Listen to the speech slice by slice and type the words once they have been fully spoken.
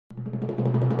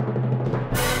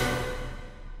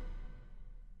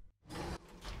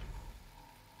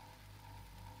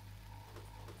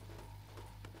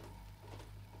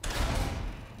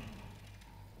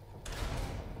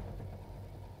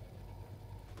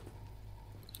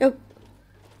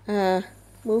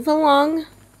Move along.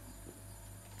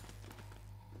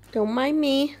 Don't mind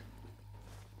me.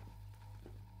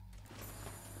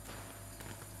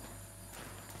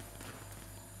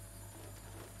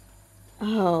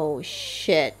 Oh,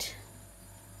 shit.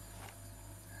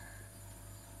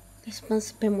 This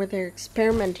must have been where they're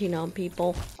experimenting on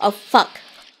people. Oh, fuck.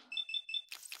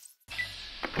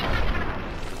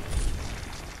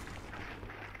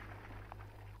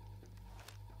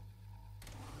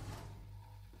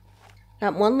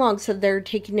 That one log said they're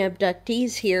taking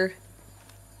abductees here.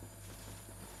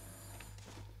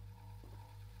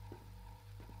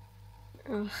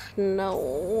 Ugh,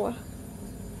 no.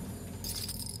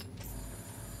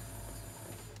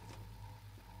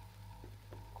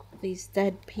 These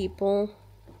dead people.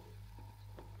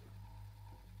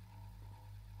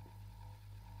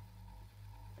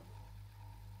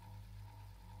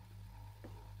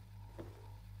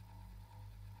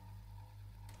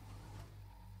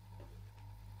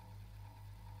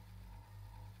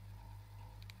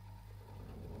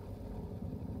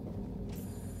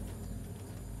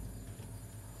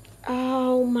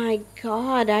 Oh my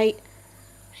god, I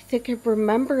think I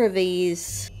remember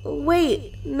these.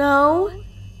 Wait, no.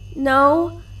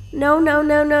 No. No, no, no,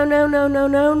 no, no, no, no,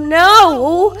 no,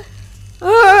 no!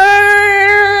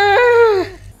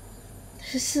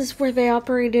 This is where they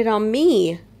operated on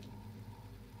me.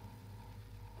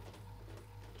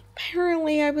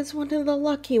 Apparently I was one of the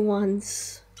lucky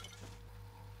ones.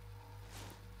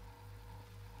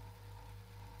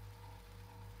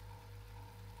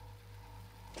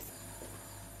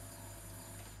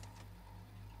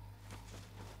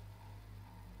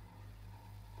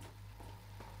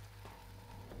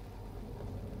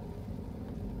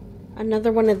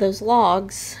 Another one of those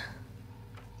logs.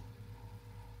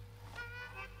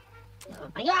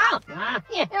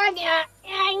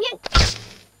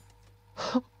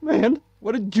 Man,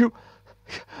 what did you...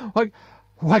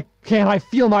 Why can't I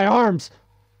feel my arms?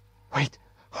 Wait,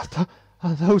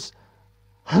 are those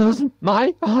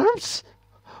my arms?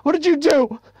 What did you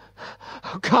do?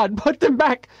 Oh God, put them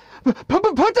back!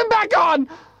 Put them back on!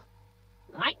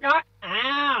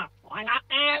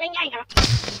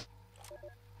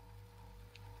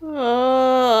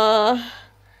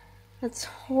 That's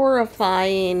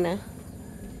horrifying.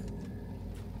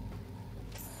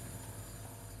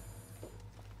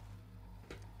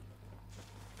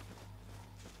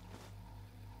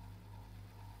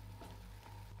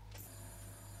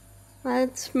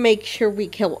 Let's make sure we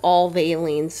kill all the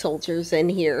alien soldiers in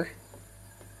here.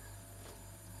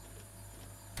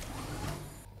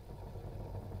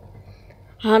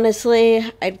 Honestly,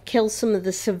 I'd kill some of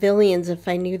the civilians if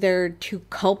I knew they're too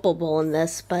culpable in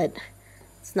this, but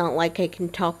it's not like I can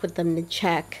talk with them to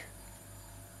check.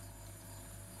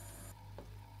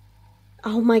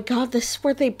 Oh my god, this is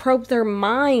where they probe their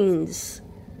minds.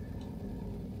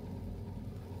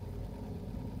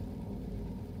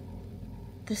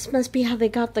 This must be how they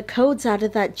got the codes out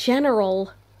of that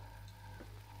general.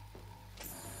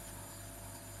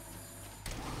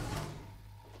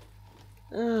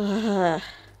 Ugh.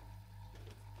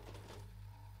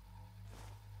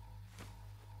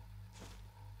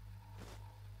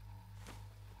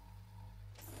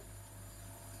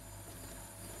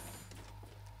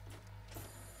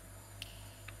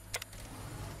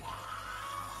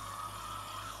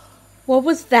 What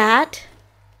was that?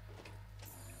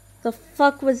 The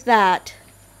fuck was that?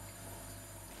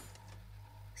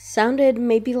 Sounded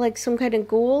maybe like some kind of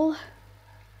ghoul?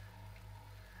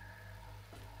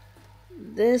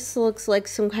 This looks like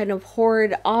some kind of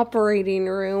horrid operating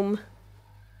room.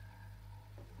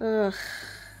 Ugh.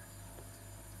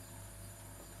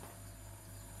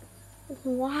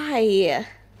 Why?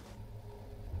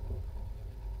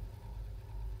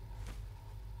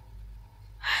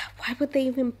 Why would they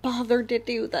even bother to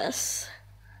do this?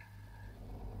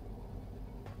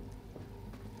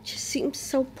 It just seems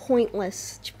so pointless.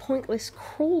 Such pointless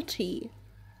cruelty.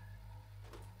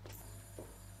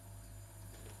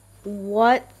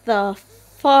 What the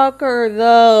fuck are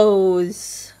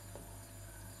those?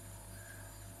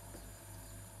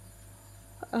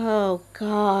 Oh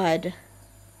God.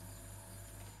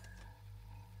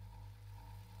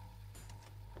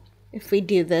 If we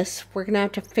do this, we're gonna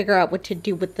have to figure out what to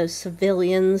do with those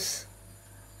civilians.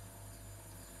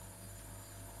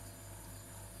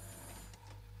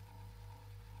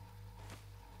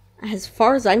 As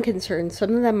far as I'm concerned,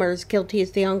 some of them are as guilty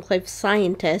as the Enclave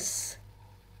scientists.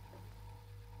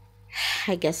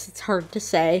 I guess it's hard to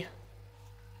say.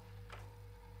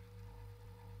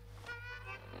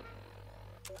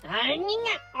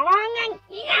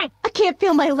 I can't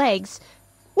feel my legs.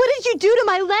 What did you do to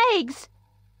my legs?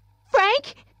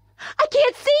 Frank? I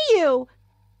can't see you!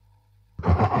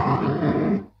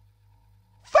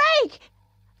 Frank!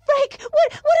 Frank,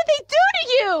 what did they do to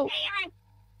you?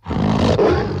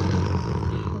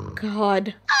 Oh,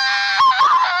 God.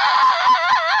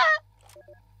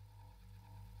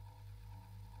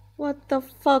 What the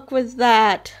fuck was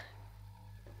that?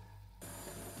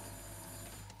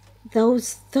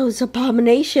 Those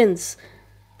abominations.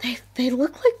 They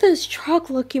look like those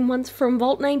truck-looking ones from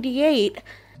Vault 98.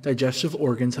 Digestive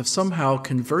organs have somehow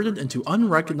converted into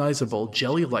unrecognizable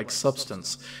jelly-like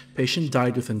substance. Patient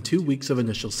died within 2 weeks of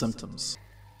initial symptoms.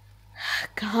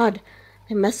 God,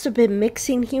 they must have been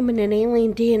mixing human and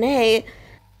alien DNA.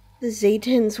 The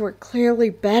Zetans were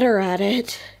clearly better at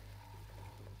it.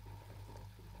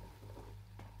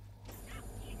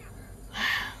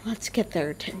 Let's get their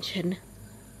attention.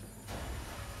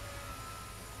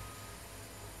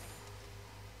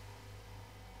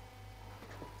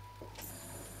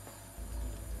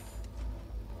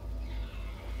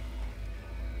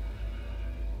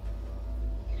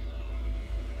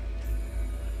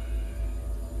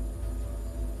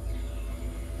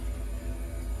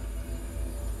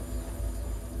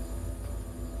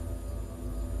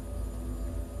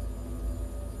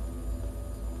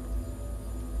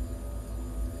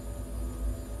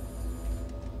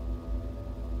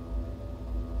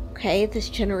 Okay, this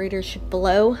generator should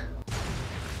blow.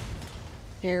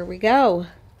 There we go.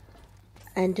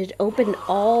 And it opened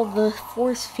all the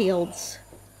force fields.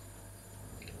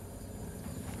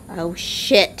 Oh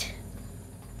shit.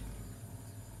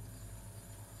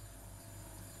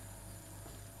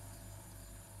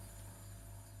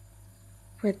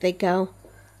 Where'd they go?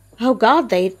 Oh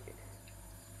god, it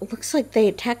looks like they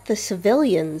attacked the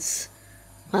civilians.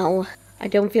 Well, I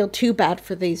don't feel too bad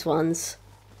for these ones.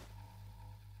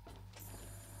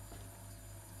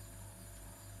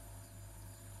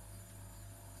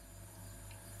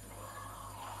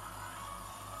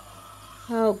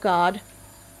 Oh god.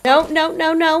 No, no,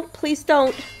 no, no. Please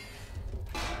don't.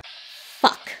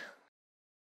 Fuck.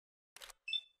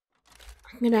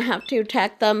 I'm gonna have to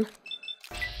attack them.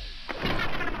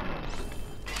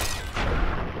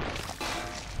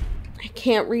 I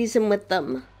can't reason with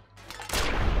them.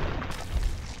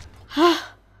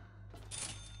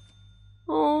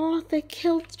 Oh, they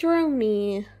killed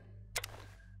Droney.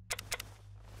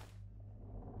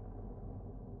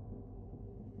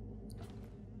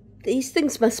 These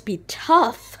things must be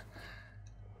tough.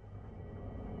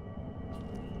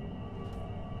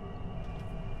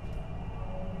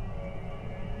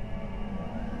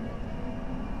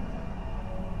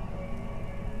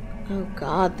 Oh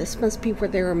god, this must be where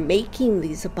they were making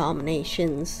these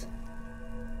abominations.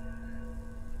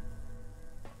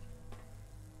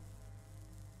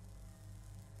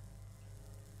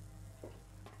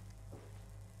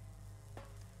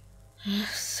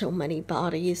 So many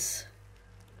bodies.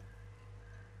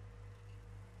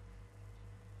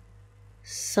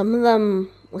 Some of them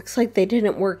looks like they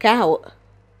didn't work out.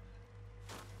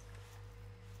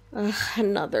 Ugh,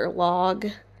 another log.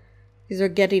 These are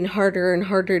getting harder and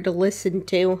harder to listen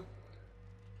to.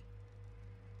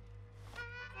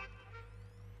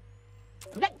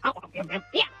 Oh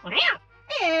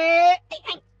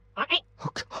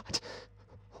god.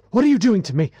 What are you doing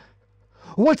to me?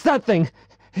 What's that thing?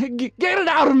 Get it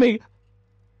out of me!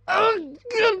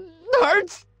 It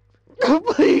hurts!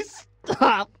 Please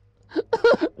stop!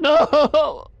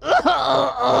 No!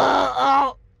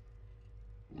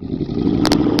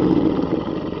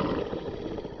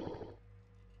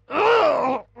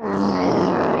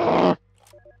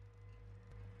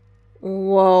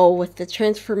 Whoa, the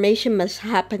transformation must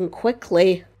happen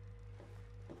quickly.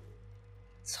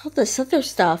 It's all this other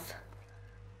stuff.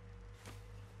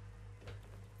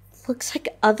 Looks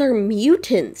like other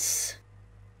mutants.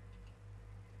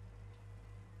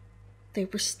 They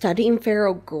were studying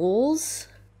feral ghouls?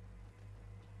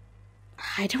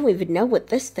 I don't even know what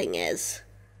this thing is.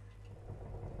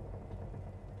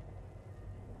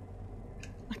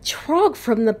 A trog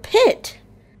from the pit.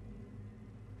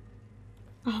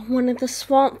 Oh, one of the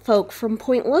swamp folk from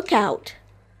Point Lookout.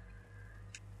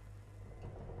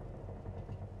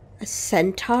 A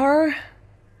centaur?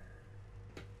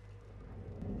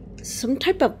 Some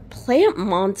type of plant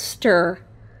monster.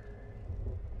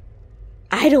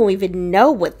 I don't even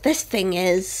know what this thing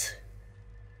is.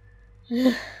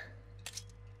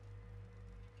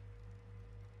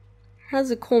 Has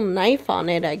a cool knife on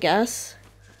it, I guess.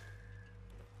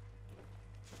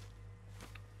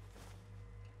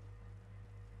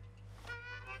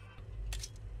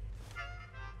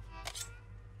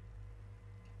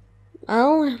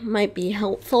 Well, it might be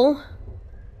helpful.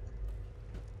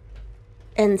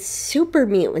 And super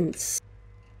mutants.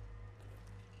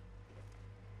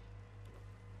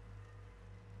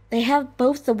 They have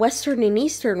both the western and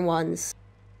eastern ones.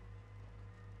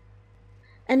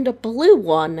 And a blue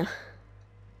one.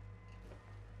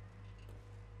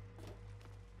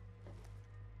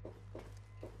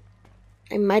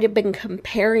 I might have been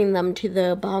comparing them to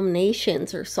the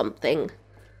abominations or something.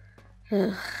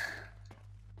 Ugh.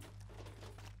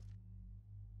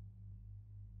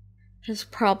 There's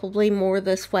probably more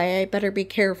this way. I better be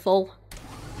careful.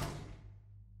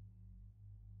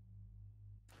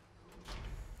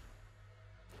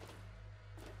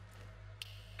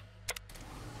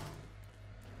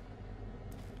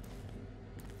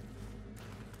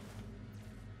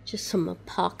 Just some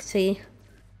epoxy.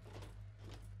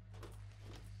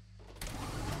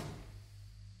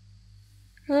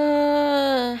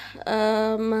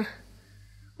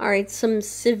 Alright, some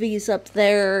civvies up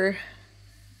there.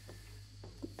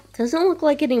 Doesn't look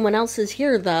like anyone else is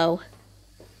here, though.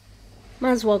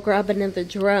 Might as well grab another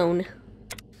drone.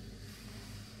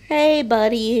 Hey,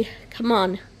 buddy. Come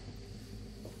on.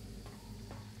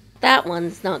 That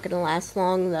one's not gonna last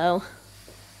long, though.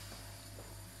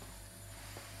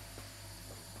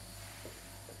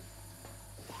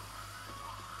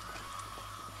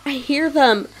 I hear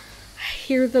them. I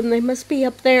hear them. They must be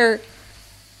up there.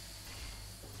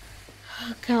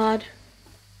 Oh, God.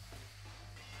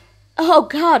 Oh,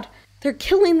 God. They're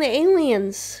killing the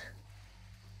aliens.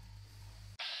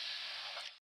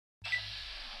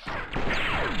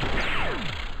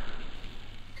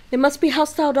 They must be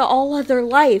hostile to all other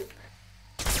life.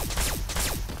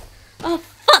 Oh,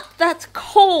 fuck. That's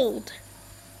cold.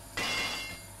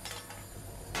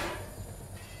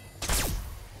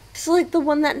 It's like the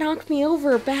one that knocked me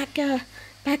over back in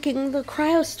the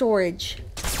cryo storage.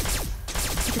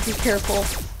 Gotta be careful.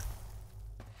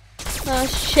 Oh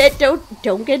shit,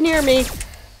 don't get near me.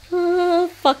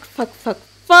 Fuck.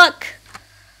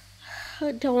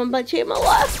 I don't want much ammo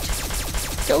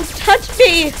left. Don't touch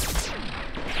me.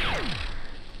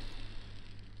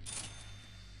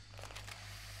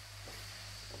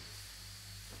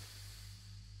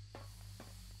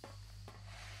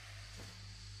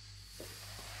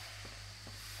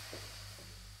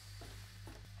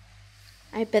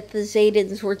 I bet the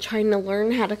Zetans were trying to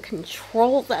learn how to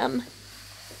control them.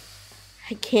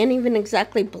 I can't even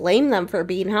exactly blame them for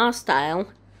being hostile.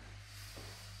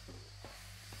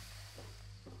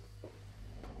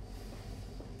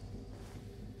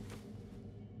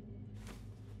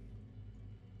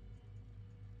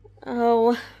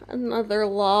 Oh, another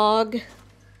log.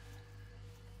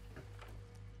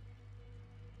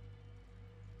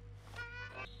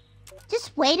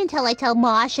 Just wait until I tell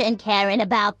Marsha and Karen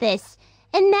about this.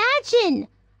 Imagine!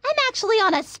 I'm actually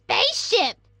on a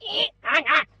spaceship!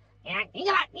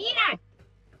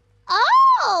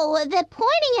 Oh, they're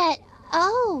pointing at...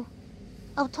 Oh,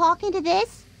 talking to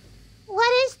this?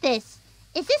 What is this?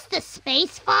 Is this the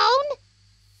space phone?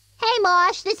 Hey,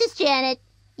 Marsh, this is Janet.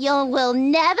 You will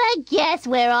never guess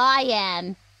where I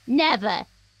am. Never.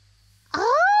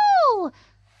 Oh!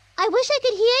 I wish I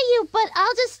could hear you, but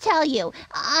I'll just tell you.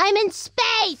 I'm in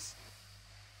space!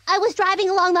 I was driving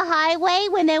along the highway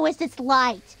when there was this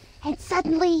light, and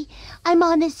suddenly I'm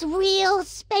on this real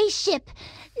spaceship.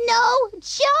 No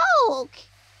joke!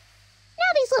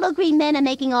 Now these little green men are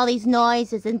making all these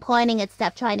noises and pointing at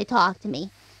stuff trying to talk to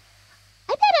me.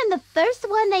 I bet I'm the first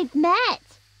one they've met.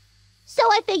 So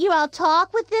I figure I'll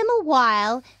talk with them a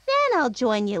while, then I'll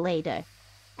join you later.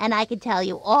 And I can tell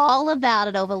you all about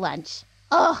it over lunch.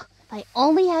 Oh, if I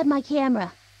only had my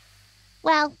camera.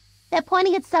 Well, they're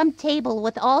pointing at some table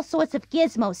with all sorts of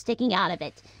gizmos sticking out of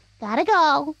it. Gotta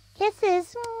go.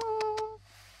 Kisses.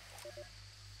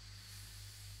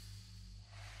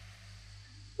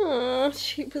 Oh,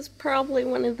 she was probably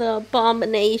one of the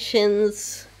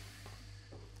abominations.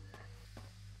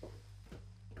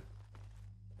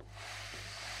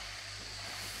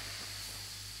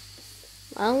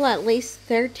 Well, at least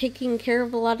they're taking care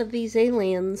of a lot of these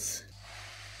aliens.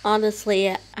 Honestly,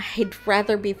 I'd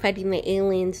rather be fighting the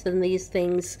aliens than these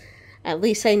things. At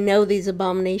least I know these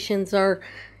abominations are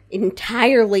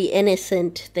entirely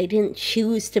innocent. They didn't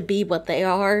choose to be what they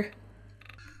are.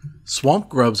 Swamp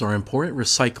grubs are important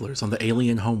recyclers on the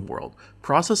alien homeworld,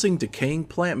 processing decaying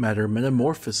plant matter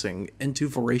metamorphosing into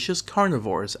voracious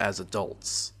carnivores as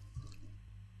adults.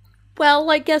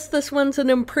 Well, I guess this one's an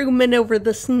improvement over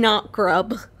the snot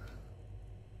grub.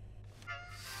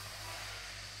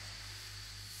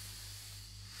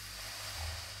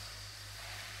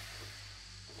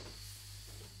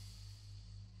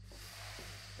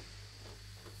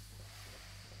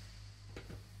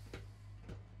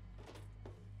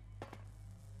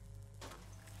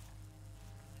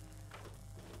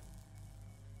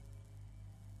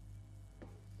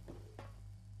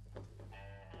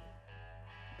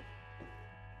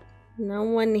 No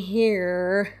one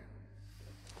here.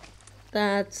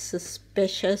 That's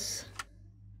suspicious.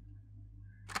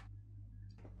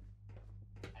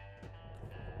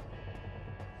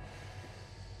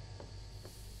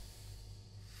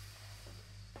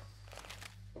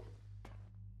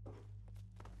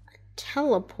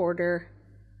 Teleporter.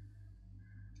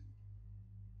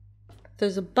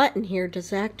 There's a button here.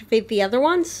 Does it activate the other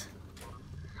ones?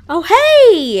 Oh,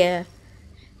 hey!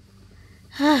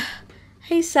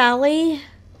 Hey, Sally.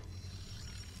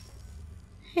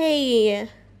 Hey.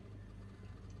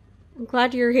 I'm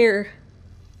glad you're here.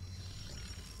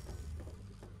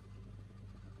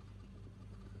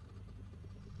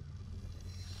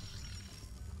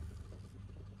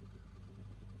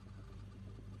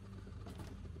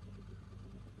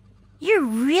 You're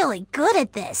really good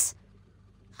at this.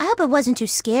 I hope it wasn't too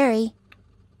scary.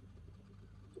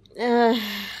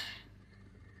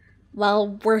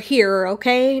 Well, we're here,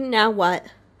 okay? Now what?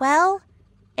 Well,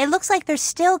 it looks like they're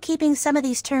still keeping some of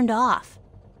these turned off.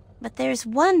 But there's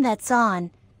one that's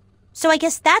on. So I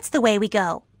guess that's the way we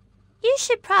go. You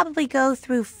should probably go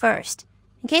through first,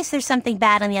 in case there's something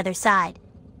bad on the other side.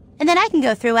 And then I can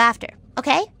go through after,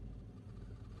 okay?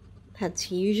 That's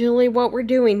usually what we're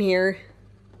doing here.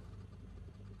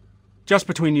 Just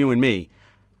between you and me,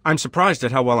 I'm surprised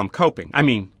at how well I'm coping. I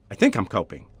mean, I think I'm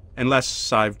coping.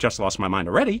 Unless I've just lost my mind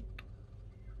already.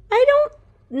 I don't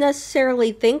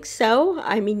necessarily think so.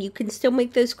 I mean, you can still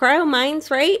make those cryo mines,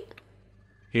 right?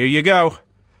 Here you go.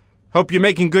 Hope you're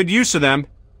making good use of them.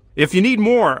 If you need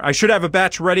more, I should have a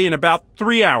batch ready in about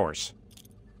 3 hours.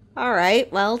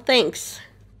 Alright, well, thanks.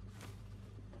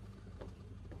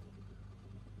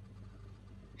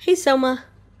 Hey, Soma.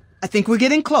 I think we're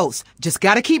getting close. Just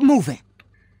gotta keep moving.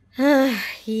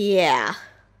 Yeah.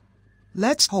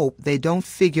 Let's hope they don't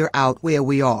figure out where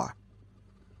we are.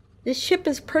 This ship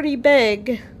is pretty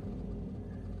big.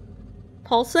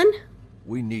 Paulson?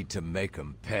 We need to make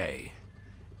them pay.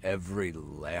 Every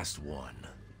last one.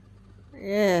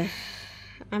 Yeah,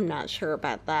 I'm not sure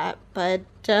about that, but,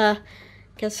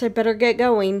 guess I better get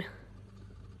going.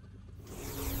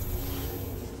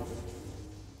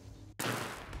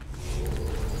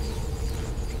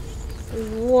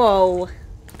 Whoa.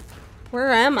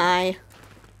 Where am I?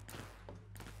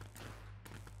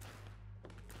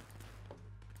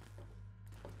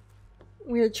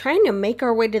 We're trying to make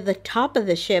our way to the top of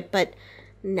the ship, but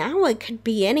now it could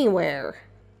be anywhere.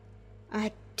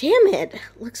 Damn it.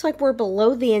 Looks like we're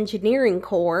below the engineering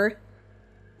core.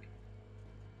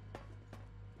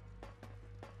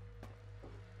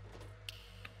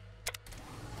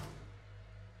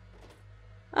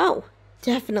 Oh,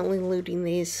 definitely looting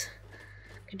these.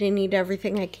 Gonna need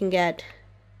everything I can get.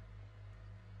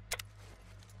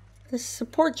 The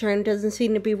support drone doesn't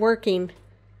seem to be working.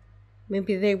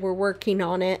 Maybe they were working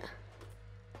on it.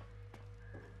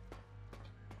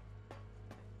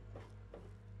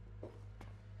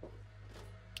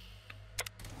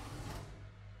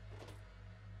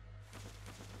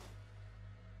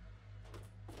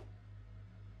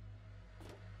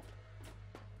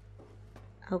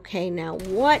 Okay, now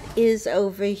what is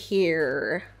over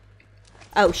here?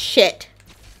 Oh, shit.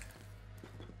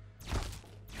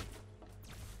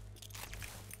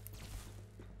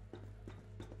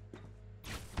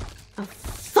 Oh,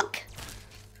 fuck.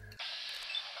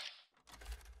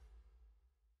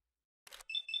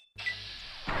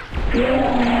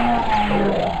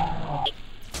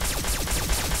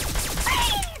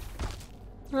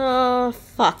 Oh,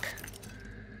 fuck.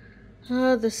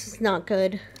 Oh, this is not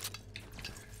good.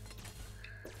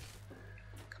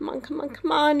 Come on, come on,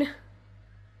 come on.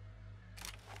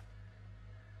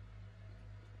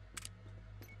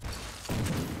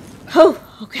 Oh,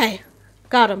 okay.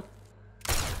 Got him.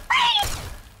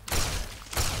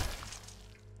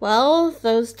 Well,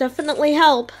 those definitely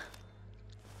help.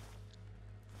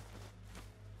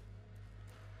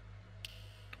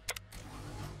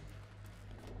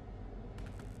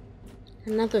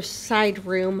 Another side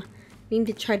room. Need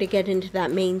to try to get into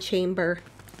that main chamber.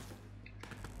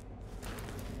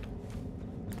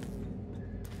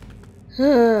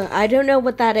 I don't know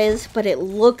what that is, but it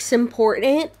looks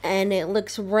important, and it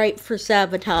looks ripe for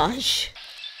sabotage.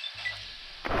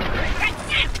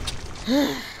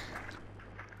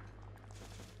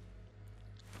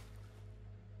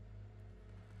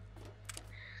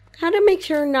 Gotta make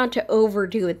sure not to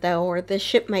overdo it, though, or the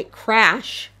ship might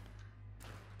crash.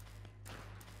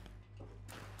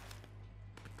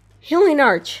 Healing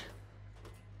Arch.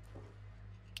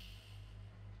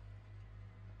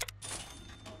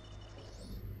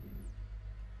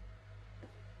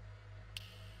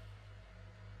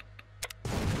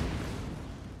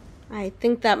 I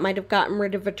think that might have gotten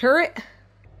rid of a turret.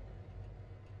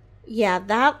 Yeah,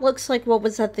 that looks like what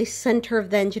was at the center of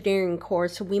the engineering core,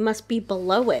 so we must be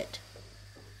below it.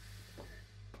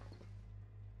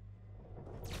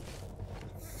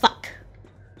 Fuck.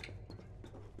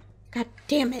 God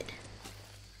damn it.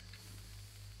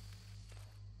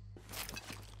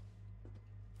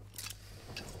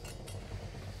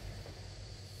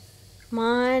 Come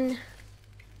on.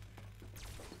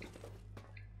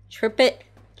 Trip it.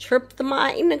 Trip the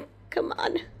mine. Come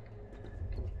on.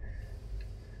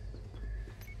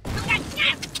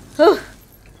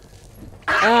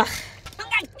 Ugh.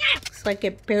 Looks like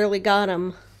it barely got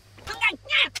him.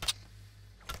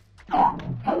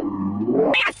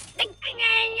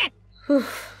 Whew.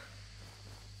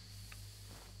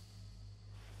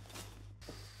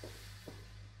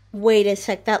 Wait a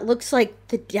sec, that looks like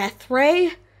the death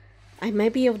ray? I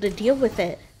might be able to deal with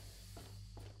it.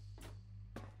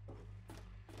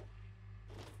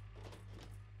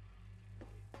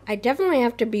 I definitely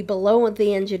have to be below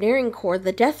the engineering core.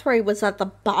 The death ray was at the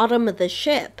bottom of the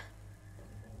ship.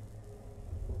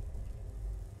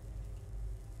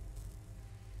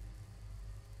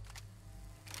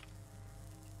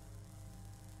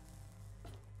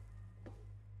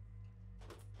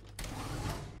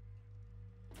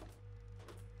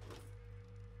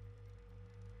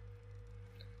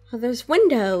 Oh, there's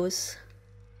windows.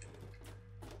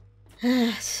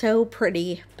 So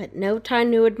pretty, but no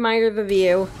time to admire the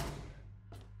view.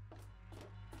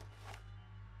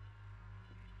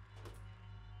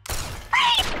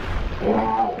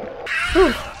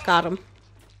 Whew, got him.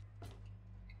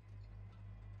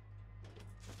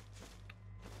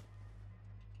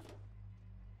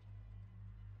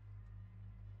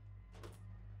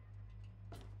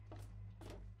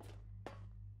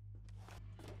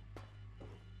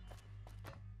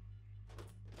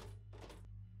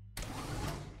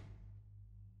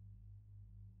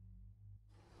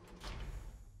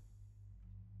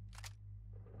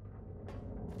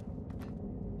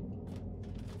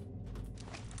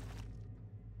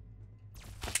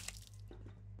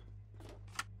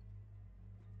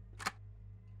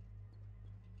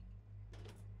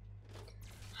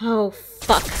 Oh,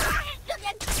 fuck.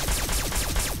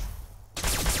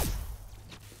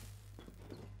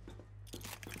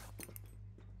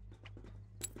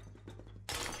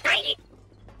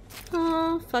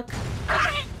 Oh, fuck.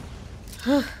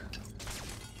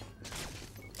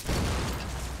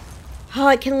 Oh,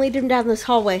 I can lead him down this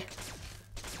hallway.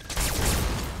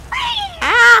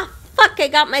 Ah, fuck, I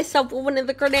got myself with one of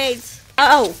the grenades.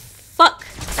 Oh, fuck.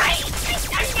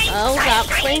 Oh, that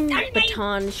flame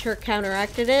baton sure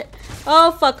counteracted it.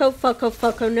 Oh, fuck, oh, fuck, oh,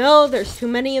 fuck, oh, no. There's too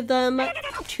many of them.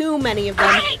 Too many of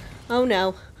them. Oh,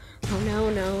 no. Oh, no,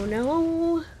 no,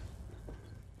 no.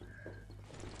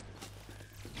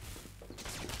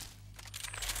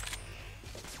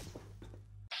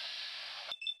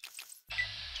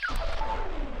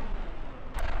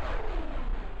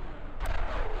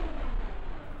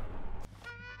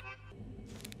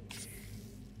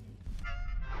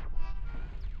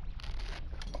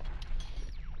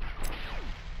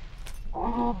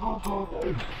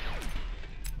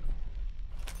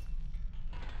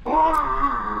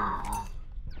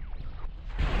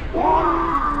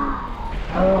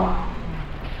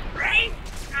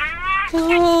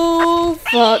 Oh,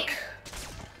 fuck.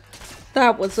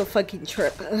 That was a fucking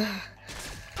trip.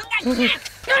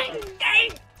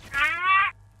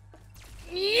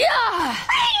 Yeah.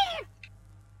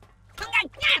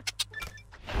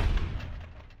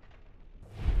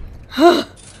 I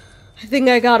think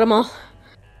I got them all.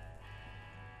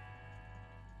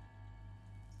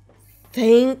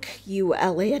 Thank you,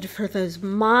 Elliot, for those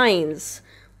mines.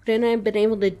 Wouldn't I have been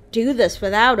able to do this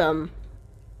without them?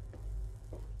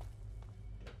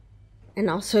 And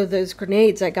also those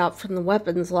grenades I got from the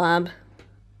weapons lab.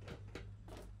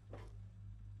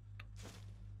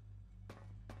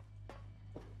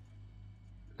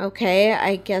 Okay,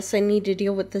 I guess I need to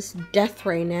deal with this death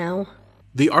ray now.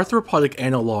 The arthropodic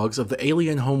analogs of the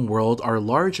alien homeworld are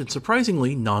large and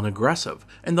surprisingly non-aggressive,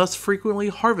 and thus frequently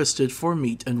harvested for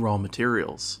meat and raw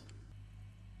materials.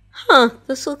 Huh,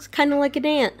 this looks kind of like an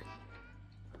ant.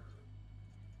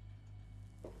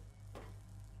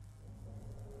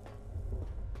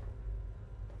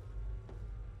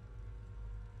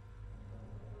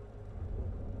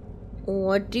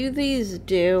 What do these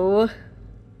do?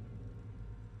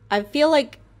 I feel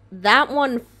like that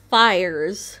one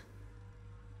fires.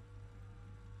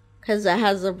 Because it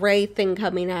has a ray thing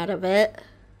coming out of it.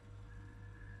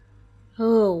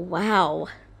 Oh, wow.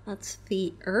 That's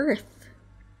the Earth.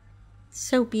 It's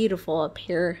so beautiful up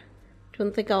here.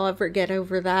 Don't think I'll ever get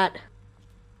over that.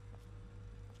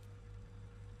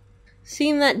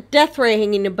 Seeing that death ray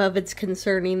hanging above it's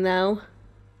concerning, though.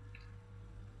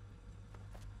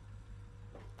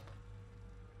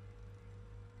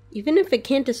 Even if it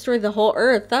can't destroy the whole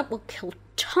Earth, that will kill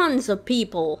tons of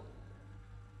people.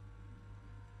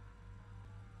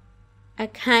 I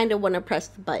kinda want to press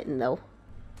the button, though.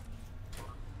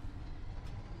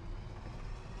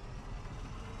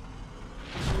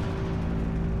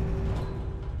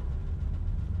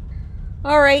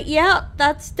 Alright, yeah,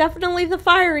 that's definitely the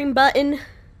firing button.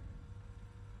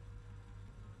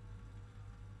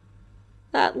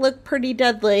 That looked pretty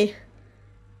deadly.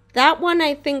 That one,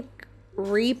 I think,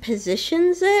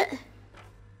 repositions it.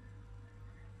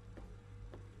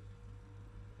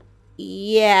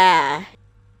 Yeah.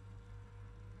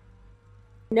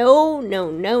 No,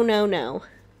 no, no, no, no.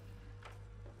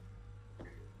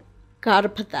 Gotta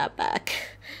put that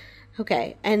back.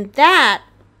 Okay, and that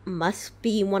must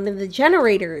be one of the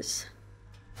generators.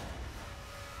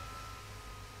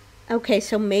 Okay,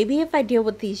 so maybe if I deal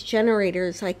with these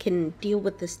generators, I can deal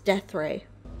with this death ray.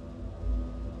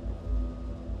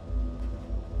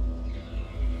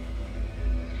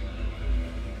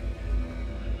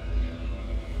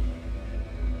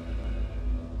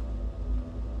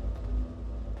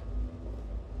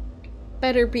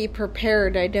 Better be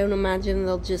prepared. I don't imagine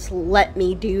they'll just let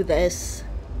me do this.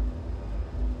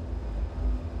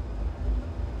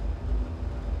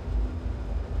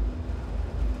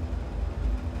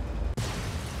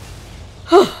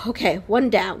 Okay,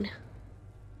 one down.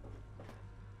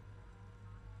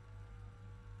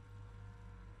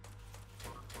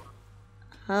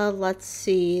 Let's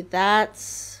see.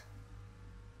 That's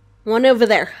one over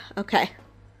there. Okay.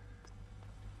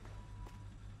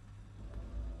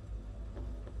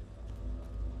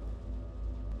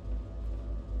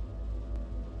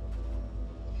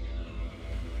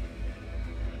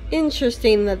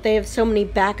 Interesting that they have so many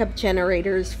backup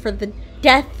generators for the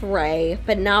death ray,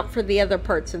 but not for the other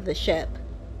parts of the ship.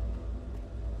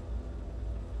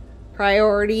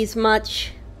 Priorities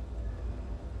much?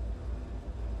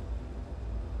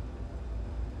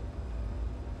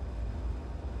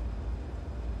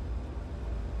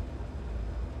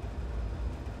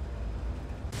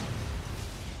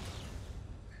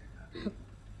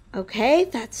 Okay,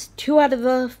 that's 2 out of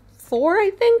the 4, I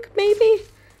think, maybe?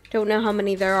 Don't know how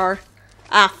many there are.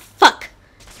 Ah, fuck!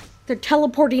 They're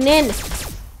teleporting in!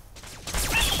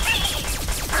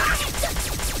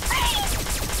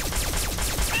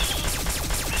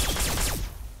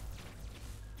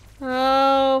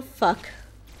 Oh, fuck.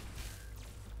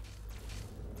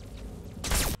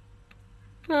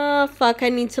 Oh, fuck, I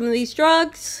need some of these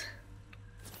drugs.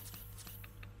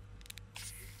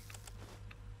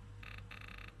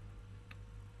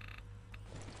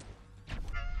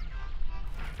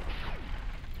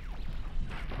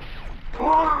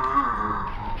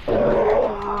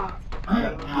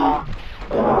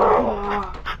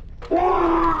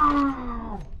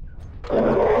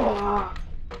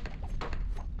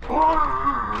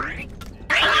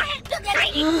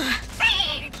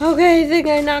 Okay, I think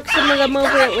I knocked some of them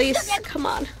over at least. Come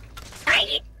on.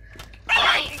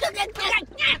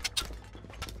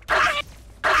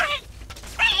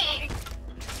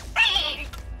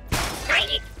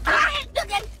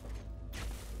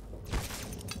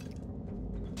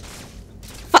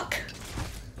 Fuck.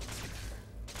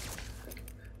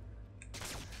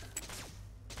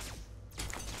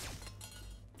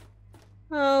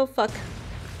 Oh, fuck.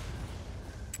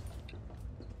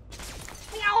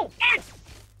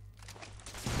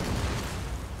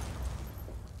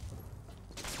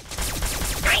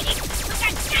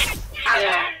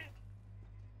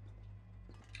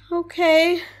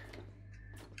 Okay.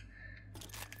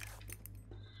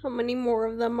 How many more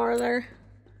of them are there?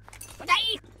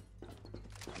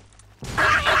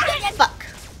 Fuck.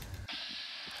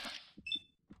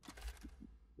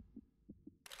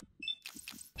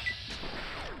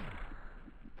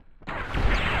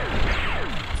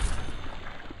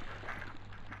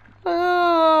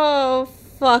 Oh,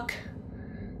 fuck.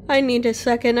 I need a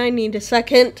second. I need a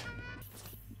second.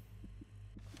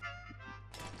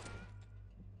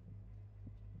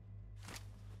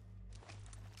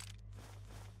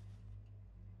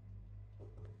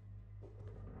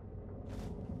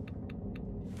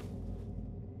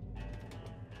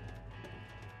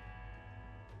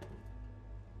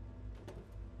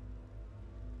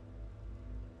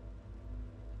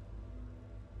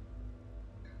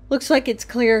 Looks like it's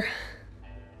clear.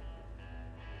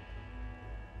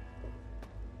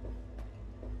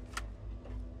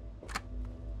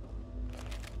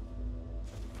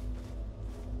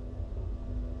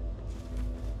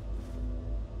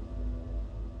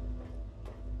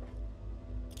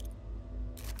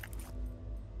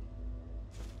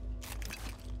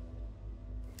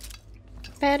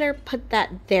 better put that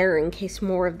there in case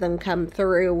more of them come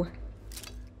through.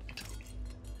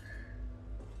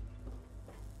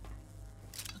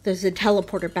 There's a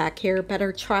teleporter back here.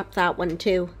 Better trap that one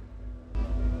too.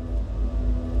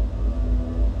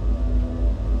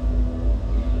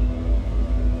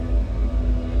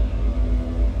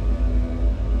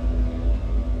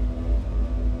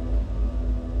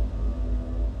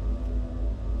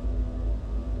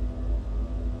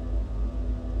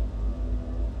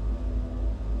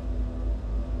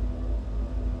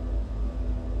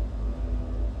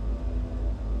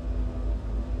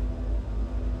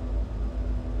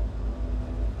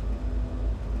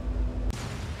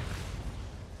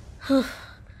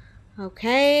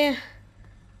 Okay.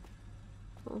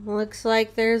 Looks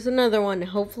like there's another one.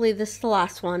 Hopefully this is the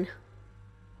last one.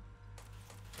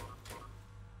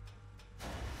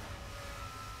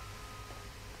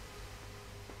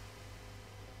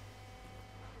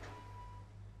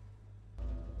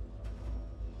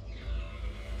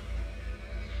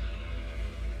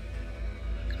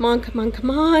 Come on, come on,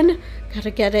 come on.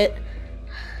 Gotta get it.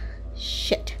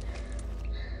 Shit.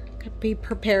 Gotta be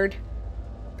prepared.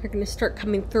 They're gonna start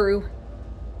coming through.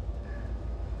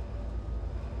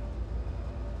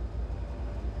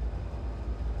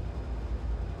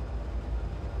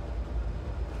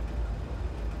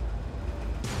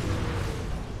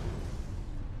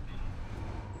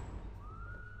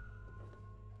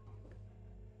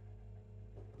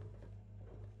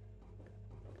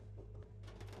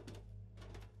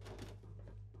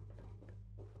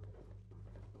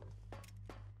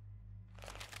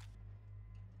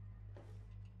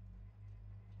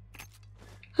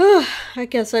 I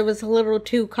guess I was a little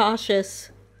too cautious.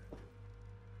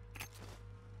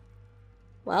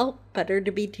 Well, better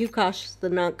to be too cautious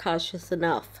than not cautious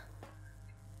enough.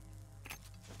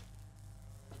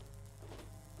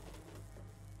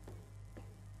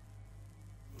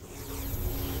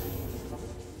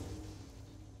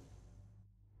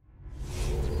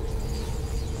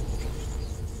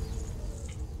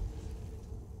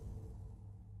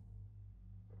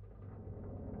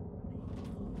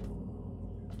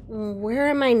 Where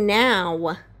am I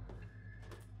now?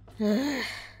 Ugh.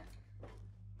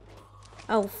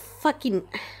 Oh, fucking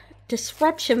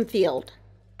disruption field.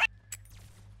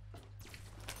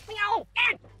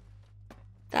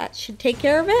 That should take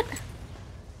care of it?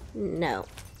 No.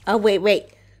 Oh, wait.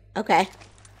 Okay.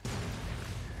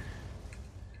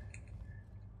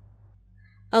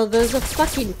 Oh, there's a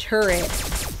fucking turret.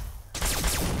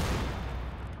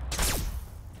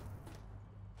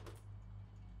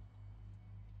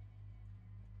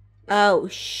 Oh,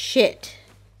 shit.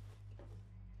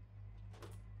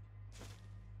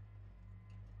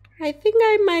 I think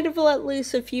I might have let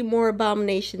loose a few more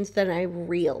abominations than I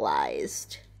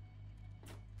realized.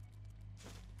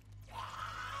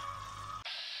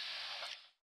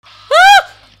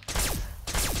 Ah!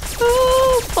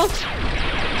 Oh, fuck.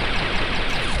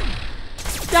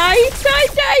 Die!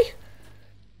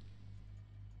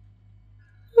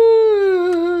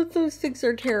 Those things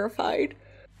are terrified.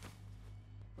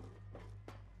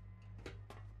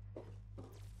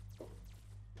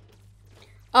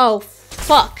 Oh,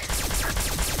 fuck.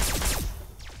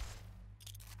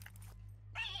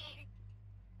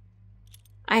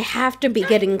 I have to be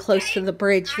getting close to the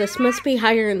bridge. This must be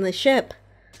higher in the ship.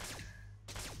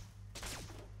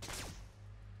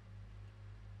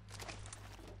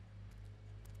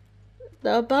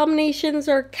 The abominations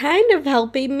are kind of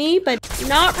helping me, but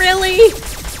not really.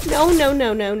 No.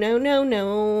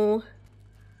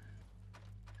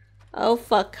 Oh,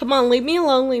 fuck. Come on, leave me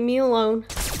alone.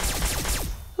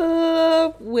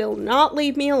 Will not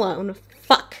leave me alone.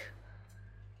 Fuck.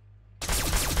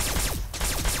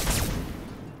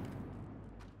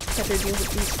 Better deal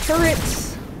with these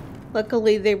turrets.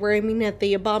 Luckily, they were aiming at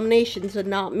the abominations and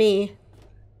not me.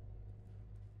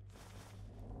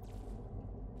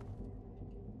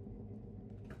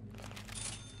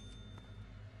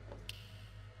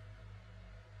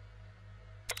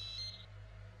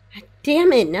 God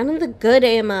damn it, none of the good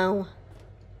ammo.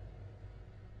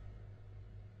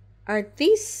 Are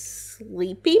these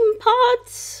sleeping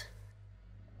pods?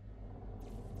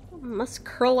 Must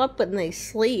curl up when they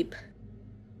sleep.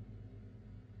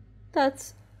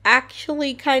 That's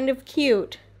actually kind of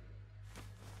cute.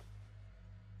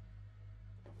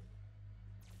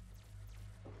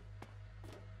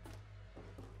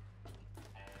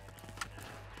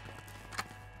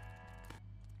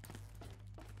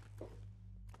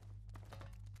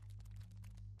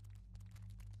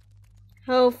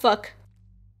 Oh, fuck.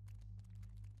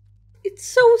 It's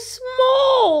so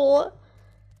small.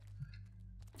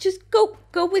 Just go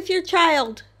with your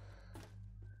child.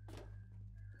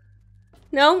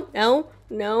 No, no,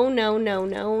 no, no, no,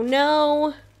 no,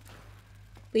 no.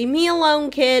 Leave me alone,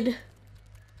 kid.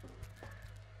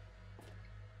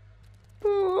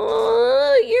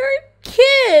 Oh, you're a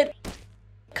kid.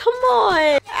 Come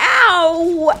on.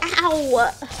 Ow,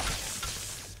 ow.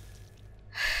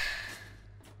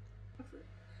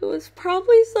 It was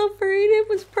probably suffering. It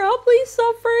was probably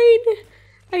suffering.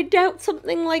 I doubt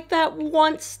something like that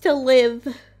wants to live.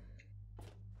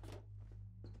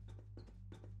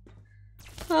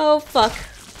 Oh, fuck.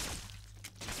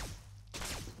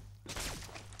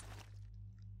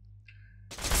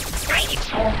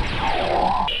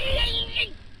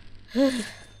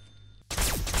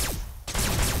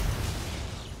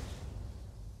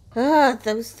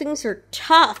 Those things are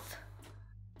tough.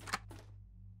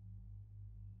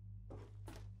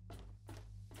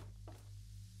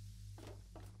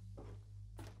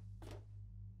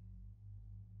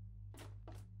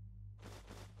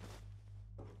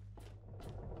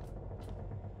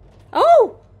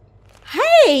 Oh!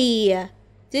 Hey!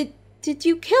 Did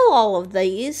you kill all of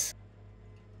these?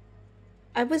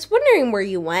 I was wondering where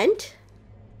you went.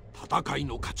 戦い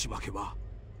の勝ち負けは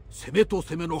攻めと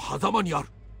攻めの狭間にある。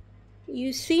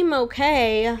 You seem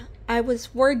okay. I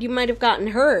was worried you might have gotten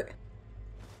hurt.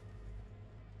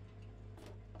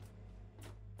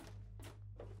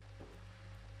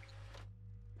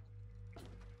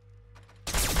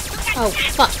 Oh,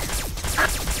 fuck.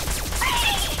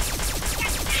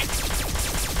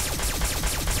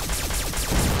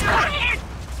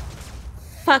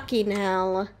 Fucking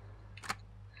hell.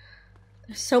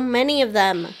 There's so many of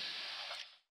them.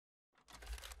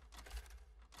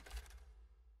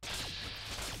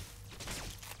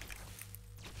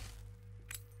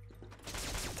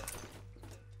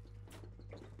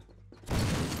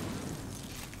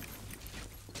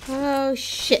 Oh,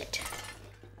 shit.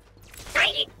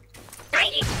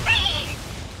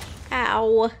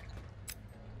 Ow.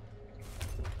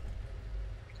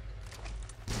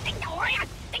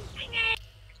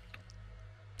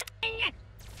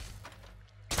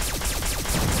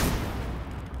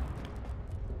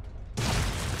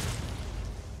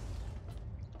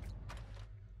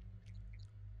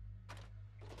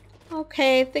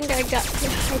 Okay, I think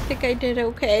I did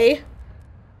okay.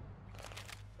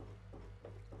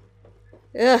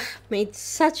 Ugh, made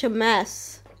such a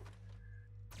mess.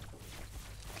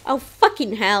 Oh,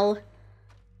 fucking hell.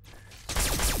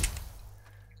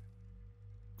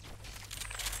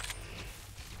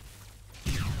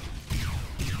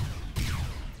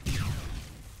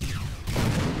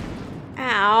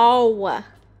 Ow.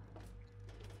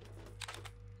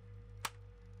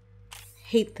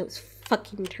 Hate those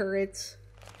fucking turrets.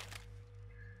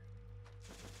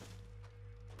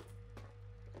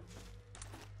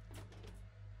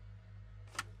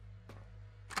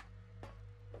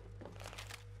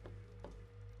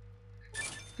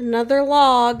 Another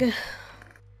log.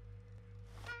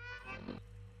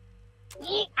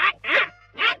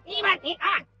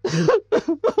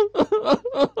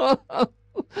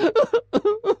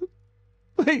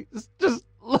 Please, just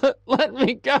let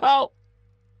me go.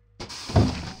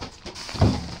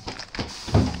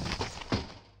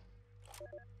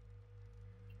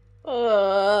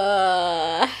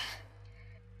 Were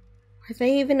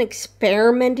they even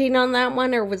experimenting on that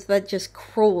one, or was that just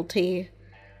cruelty?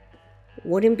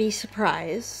 Wouldn't be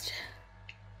surprised.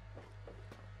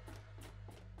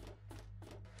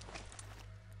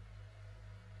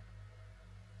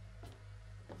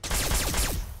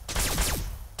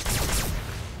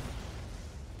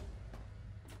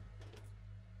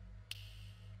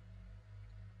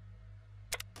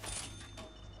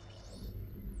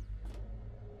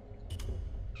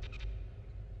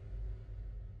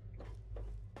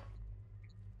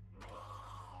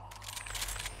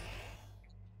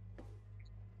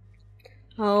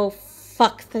 Oh,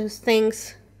 fuck those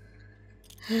things.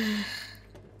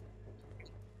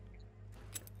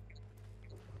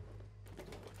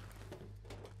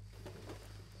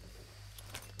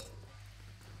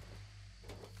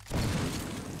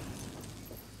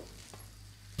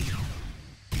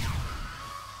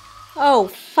 Oh,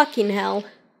 fucking hell.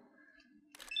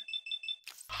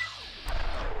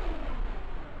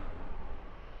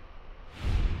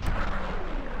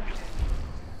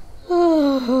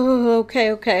 Oh,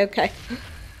 okay.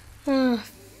 Oh,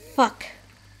 fuck.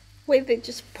 Wait, they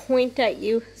just point at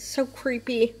you. So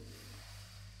creepy.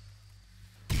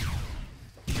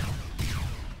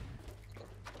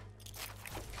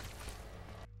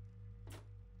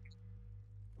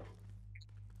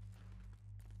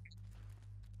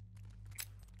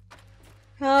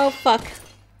 Oh, fuck.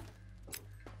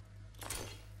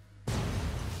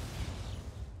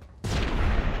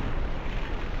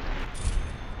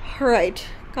 Alright,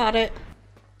 got it.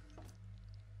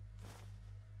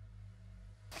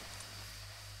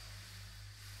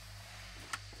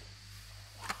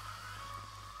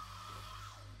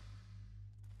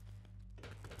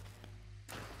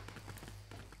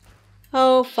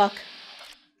 Oh, fuck.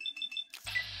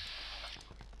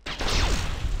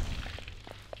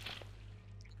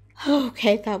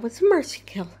 Okay, that was a mercy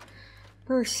kill.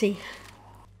 Mercy.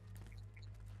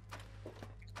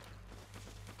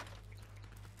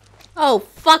 Oh,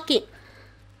 fucking.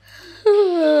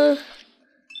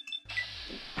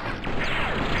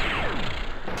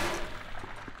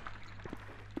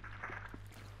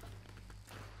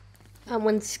 That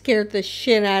one scared the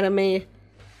shit out of me.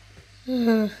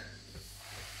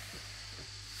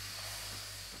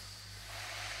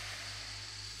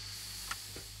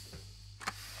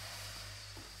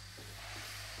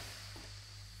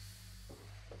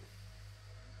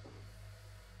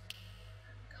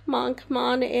 Come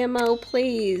on, ammo,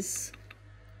 please.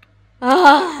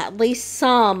 Ah, at least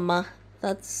some.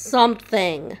 That's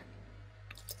something.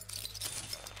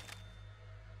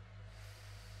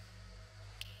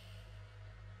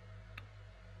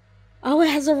 Oh, it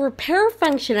has a repair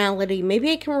functionality.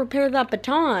 Maybe I can repair that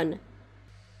baton.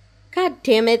 God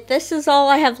damn it, this is all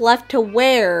I have left to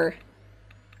wear.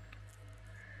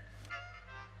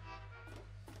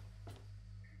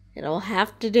 It'll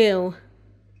have to do.